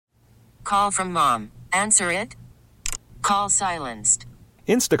Call from mom. Answer it. Call silenced.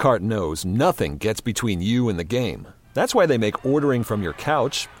 Instacart knows nothing gets between you and the game. That's why they make ordering from your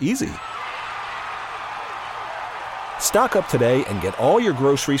couch easy. Stock up today and get all your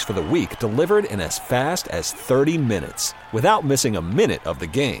groceries for the week delivered in as fast as 30 minutes without missing a minute of the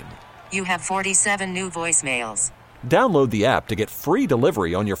game. You have 47 new voicemails. Download the app to get free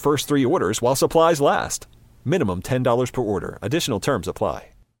delivery on your first 3 orders while supplies last. Minimum $10 per order. Additional terms apply.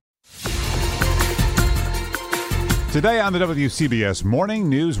 Today on the WCBS Morning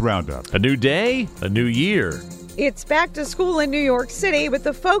News Roundup. A new day, a new year. It's back to school in New York City with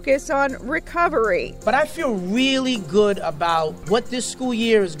the focus on recovery. But I feel really good about what this school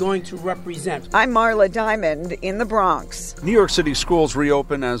year is going to represent. I'm Marla Diamond in the Bronx. New York City schools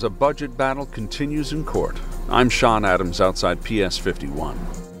reopen as a budget battle continues in court. I'm Sean Adams outside PS 51.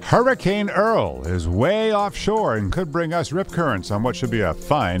 Hurricane Earl is way offshore and could bring us rip currents on what should be a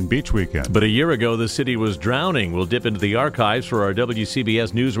fine beach weekend. But a year ago, the city was drowning. We'll dip into the archives for our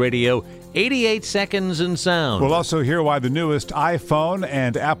WCBS News Radio 88 Seconds in Sound. We'll also hear why the newest iPhone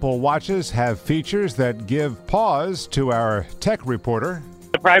and Apple Watches have features that give pause to our tech reporter.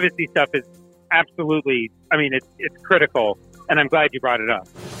 The privacy stuff is absolutely, it's critical, and I'm glad you brought it up.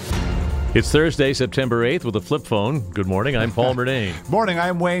 It's Thursday, September 8th with a flip phone. Good morning, I'm Paul Murnane. Morning,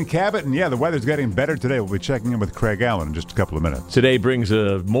 I'm Wayne Cabot, and the weather's getting better today. We'll be checking in with Craig Allen in just a couple of minutes. Today brings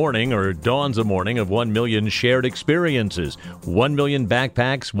a morning, or dawns a morning, of 1 million shared experiences. 1 million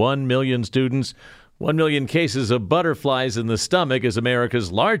backpacks, 1 million students, 1 million cases of butterflies in the stomach as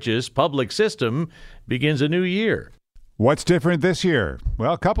America's largest public system begins a new year. What's different this year?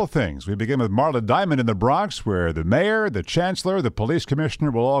 Well, a couple things. We begin with Marla Diamond in the Bronx, where the mayor, the chancellor, the police commissioner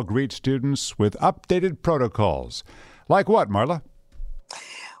will all greet students with updated protocols. Like what, Marla?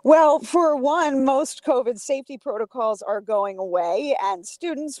 Well, for one, most COVID safety protocols are going away, and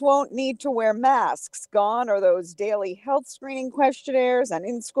students won't need to wear masks. Gone are those daily health screening questionnaires, and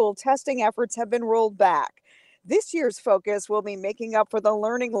in-school testing efforts have been rolled back. This year's focus will be making up for the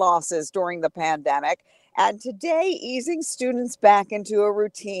learning losses during the pandemic, and today easing students back into a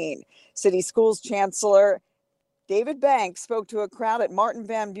routine. City Schools Chancellor David Banks spoke to a crowd at Martin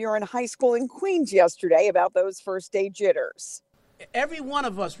Van Buren High School in Queens yesterday about those first day jitters. Every one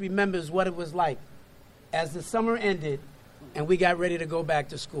of us remembers what it was like as the summer ended and we got ready to go back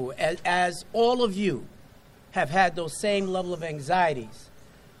to school, as all of you have had those same level of anxieties.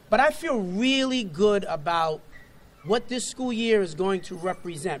 But I feel really good about what this school year is going to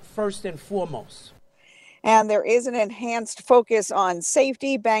represent, first and foremost. And there is an enhanced focus on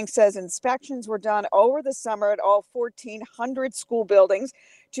safety. Banks says inspections were done over the summer at all 1,400 school buildings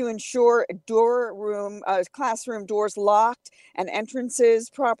to ensure classroom doors locked and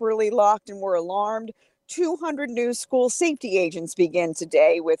entrances properly locked and were alarmed. 200 new school safety agents begin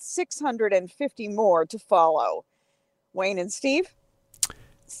today, with 650 more to follow. Wayne and Steve?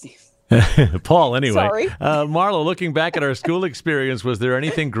 Paul, anyway. Sorry. Marla, looking back at our school experience, was there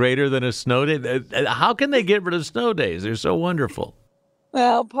anything greater than a snow day? How can they get rid of snow days? They're so wonderful.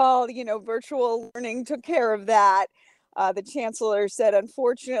 Well, Paul, virtual learning took care of that. The chancellor said,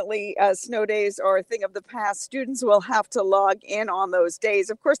 unfortunately, snow days are a thing of the past. Students will have to log in on those days.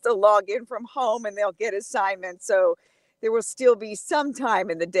 Of course, they'll log in from home and they'll get assignments. So there will still be some time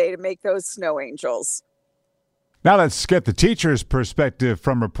in the day to make those snow angels. Now let's get the teacher's perspective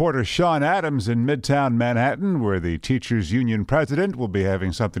from reporter Sean Adams in Midtown Manhattan, where the teachers union president will be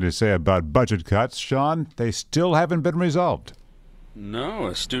having something to say about budget cuts. Sean, they still haven't been resolved. No,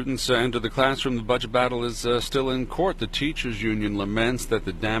 as students enter the classroom, the budget battle is still in court. The teachers union laments that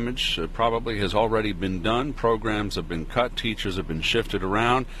the damage probably has already been done. Programs have been cut, teachers have been shifted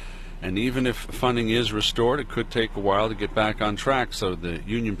around. And even if funding is restored, it could take a while to get back on track. So the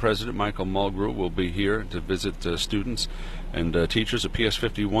union president, Michael Mulgrew, will be here to visit students and teachers at PS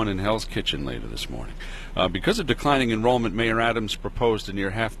 51 in Hell's Kitchen later this morning. Because of declining enrollment, Mayor Adams proposed a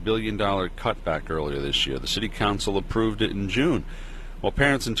near $500 million cutback earlier this year. The city council approved it in June. While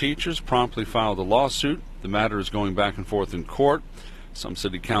parents and teachers promptly filed a lawsuit, the matter is going back and forth in court. Some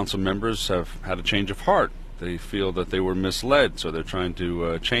city council members have had a change of heart. They feel that they were misled, so they're trying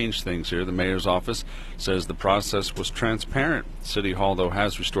to change things here. The mayor's office says the process was transparent. City Hall, though,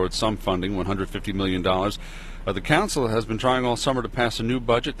 has restored some funding, $150 million. The council has been trying all summer to pass a new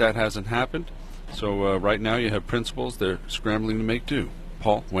budget. That hasn't happened. So right now you have principals. They're scrambling to make do.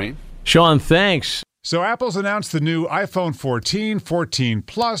 Paul, Wayne? Sean, thanks. So Apple's announced the new iPhone 14, 14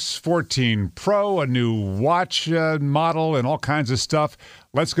 Plus, 14 Pro, a new watch model, and all kinds of stuff.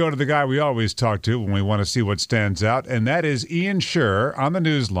 Let's go to the guy we always talk to when we want to see what stands out, and that is Ian Sherr on the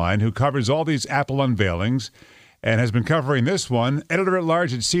Newsline, who covers all these Apple unveilings. and has been covering this one.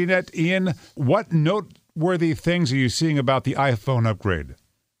 Editor-at-large at CNET, Ian, what noteworthy things are you seeing about the iPhone upgrade?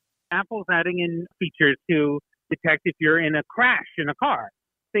 Apple's adding in features to detect if you're in a crash in a car.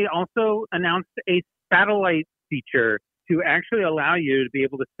 They also announced a satellite feature to actually allow you to be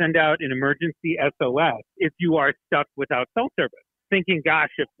able to send out an emergency SOS if you are stuck without cell service. Thinking, gosh,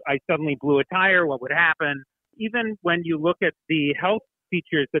 if I suddenly blew a tire, what would happen? Even when you look at the health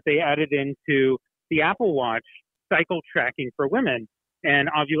features that they added into the Apple Watch, cycle tracking for women and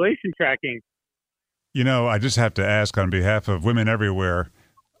ovulation tracking. You know, I just have to ask on behalf of women everywhere,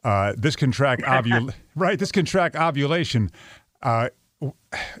 this can track This can track ovulation.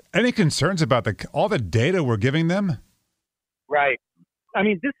 Any concerns about all the data we're giving them? Right. I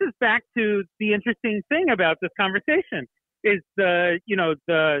mean, this is back to the interesting thing about this conversation is the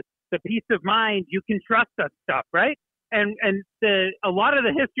peace of mind. You can trust us stuff, right? And a lot of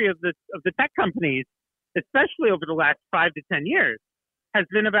the history of the tech companies, especially over the last 5 to 10 years, has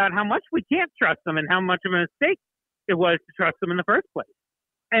been about how much we can't trust them and how much of a mistake it was to trust them in the first place.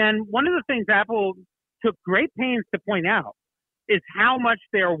 And one of the things Apple took great pains to point out is how much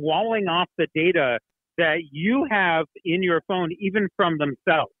they're walling off the data that you have in your phone, even from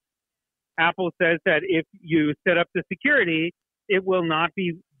themselves. Apple says that if you set up the security, it will not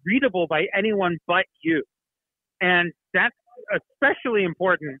be readable by anyone but you. And that's especially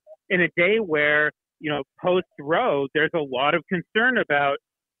important in a day where, post-Roe, there's a lot of concern about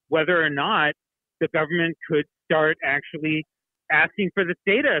whether or not the government could start actually asking for this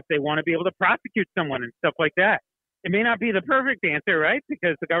data if they want to be able to prosecute someone and stuff like that. It may not be the perfect answer, right?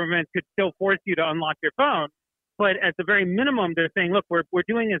 Because the government could still force you to unlock your phone. But at the very minimum, they're saying, look, we're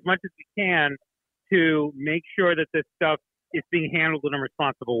doing as much as we can to make sure that this stuff is being handled in a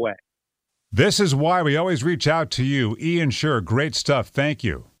responsible way. This is why we always reach out to you. Ian Scher, great stuff. Thank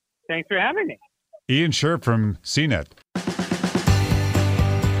you. Thanks for having me. Ian Scher from CNET.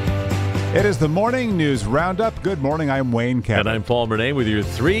 It is the Morning News Roundup. Good morning, I'm Wayne Cabot. And I'm Paul Murnane with your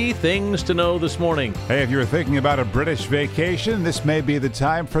 3 things to know this morning. Hey, if you're thinking about a British vacation, this may be the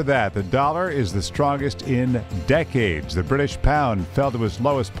time for that. The dollar is the strongest in decades. The British pound fell to its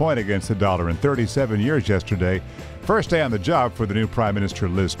lowest point against the dollar in 37 years yesterday. First day on the job for the new Prime Minister,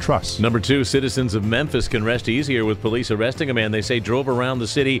 Liz Truss. Number 2, citizens of Memphis can rest easier with police arresting a man they say drove around the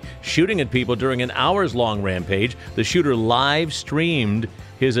city shooting at people during an hours-long rampage. The shooter live streamed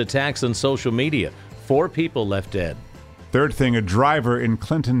his attacks on social media. 4 people left dead. Third thing, a driver in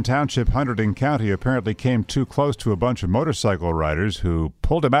Clinton Township, Hunterdon County, apparently came too close to a bunch of motorcycle riders who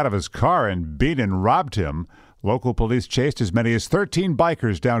pulled him out of his car and beat and robbed him. Local police chased as many as 13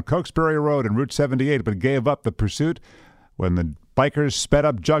 bikers down Cokesbury Road and Route 78, but gave up the pursuit when the bikers sped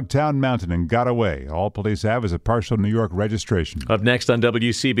up Jugtown Mountain and got away. All police have is a partial New York registration. Up next on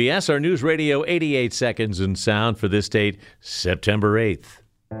WCBS, our News Radio 88 Seconds in Sound for this date, September 8th.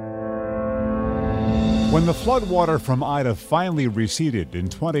 When the floodwater from Ida finally receded in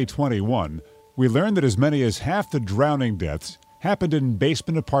 2021, we learned that as many as half the drowning deaths happened in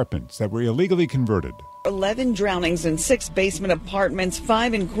basement apartments that were illegally converted. 11 drownings in 6 basement apartments,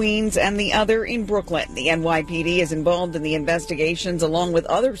 5 in Queens and the other in Brooklyn. The NYPD is involved in the investigations along with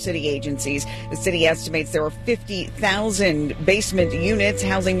other city agencies. The city estimates there are 50,000 basement units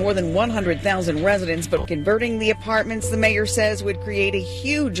housing more than 100,000 residents, but converting the apartments, the mayor says, would create a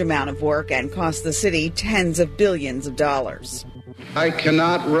huge amount of work and cost the city tens of billions of dollars. I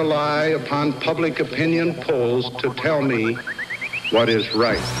cannot rely upon public opinion polls to tell me what is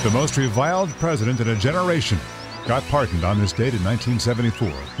right. The most reviled president in a generation got pardoned on this date in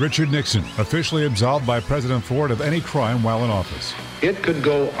 1974. Richard Nixon, officially absolved by President Ford of any crime while in office. It could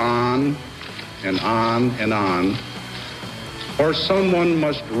go on and on and on, or someone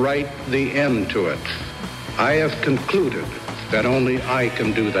must write the end to it. I have concluded that only I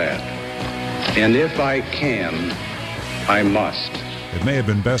can do that. And if I can, I must. It may have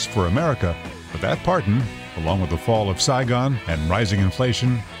been best for America, but that pardon, along with the fall of Saigon and rising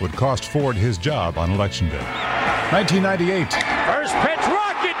inflation, would cost Ford his job on Election Day. 1998. First pitch,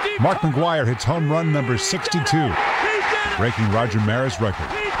 rocket deep. Mark McGwire hits home run number 62, breaking Roger Maris' record.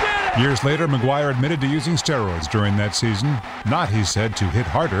 Years later, McGwire admitted to using steroids during that season. Not, he said, to hit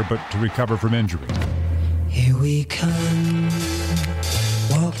harder, but to recover from injury. Here we come,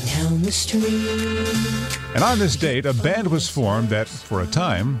 walk down the street. And on this date, a band was formed that, for a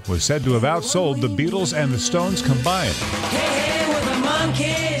time, was said to have outsold the Beatles and the Stones combined. Hey, we're the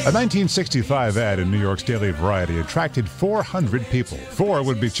monkeys. A 1965 ad in New York's Daily Variety attracted 400 people. 4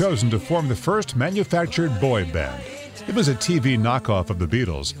 would be chosen to form the first manufactured boy band. It was a TV knockoff of the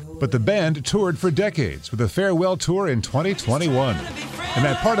Beatles, but the band toured for decades with a farewell tour in 2021. And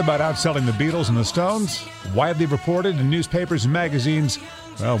that part about outselling the Beatles and the Stones, widely reported in newspapers and magazines.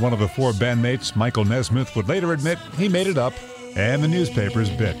 Well, one of the four bandmates, Michael Nesmith, would later admit he made it up, and the newspapers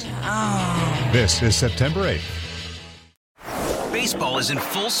bit. This is September 8th. Baseball is in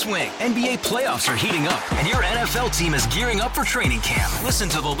full swing. NBA playoffs are heating up, and your NFL team is gearing up for training camp. Listen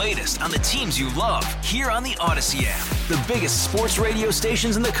to the latest on the teams you love here on the Odyssey app. The biggest sports radio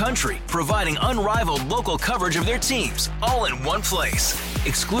stations in the country, providing unrivaled local coverage of their teams, all in one place.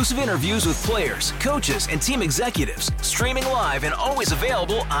 Exclusive interviews with players, coaches, and team executives, streaming live and always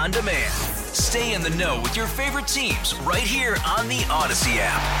available on demand. Stay in the know with your favorite teams right here on the Odyssey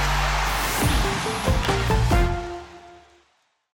app.